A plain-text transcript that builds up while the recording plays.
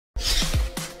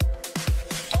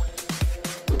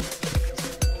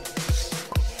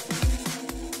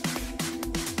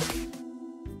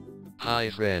Hi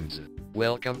friends.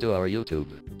 Welcome to our YouTube.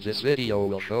 This video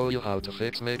will show you how to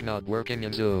fix mic not working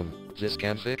in Zoom. This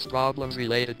can fix problems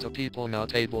related to people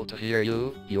not able to hear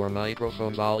you, your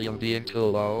microphone volume being too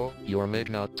low, your mic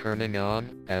not turning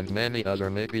on, and many other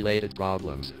mic related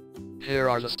problems. Here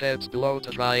are the steps below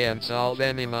to try and solve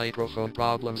any microphone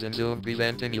problems in Zoom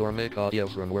preventing your mic audio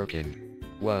from working.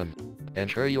 1.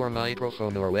 Ensure your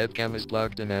microphone or webcam is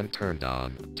plugged in and turned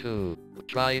on. 2.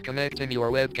 Try connecting your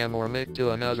webcam or mic to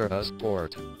another US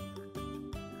port.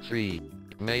 3.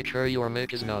 Make sure your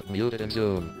mic is not muted in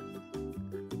Zoom.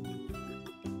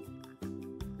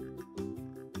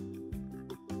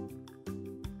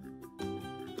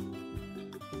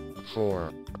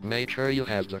 4. Make sure you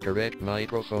have the correct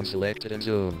microphone selected in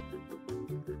Zoom.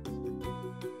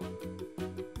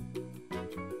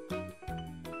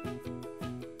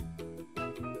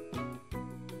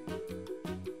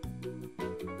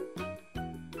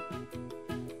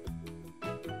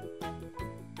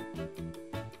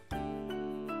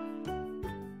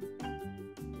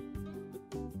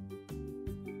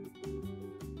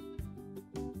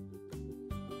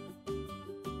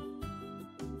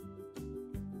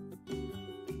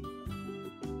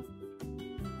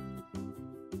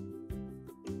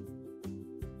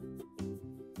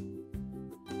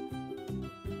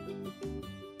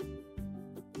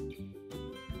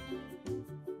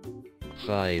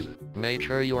 5. Make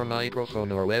sure your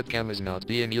microphone or webcam is not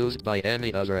being used by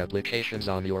any other applications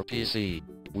on your PC.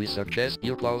 We suggest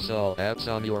you close all apps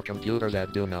on your computer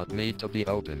that do not need to be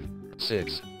open.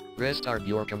 6. Restart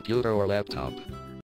your computer or laptop.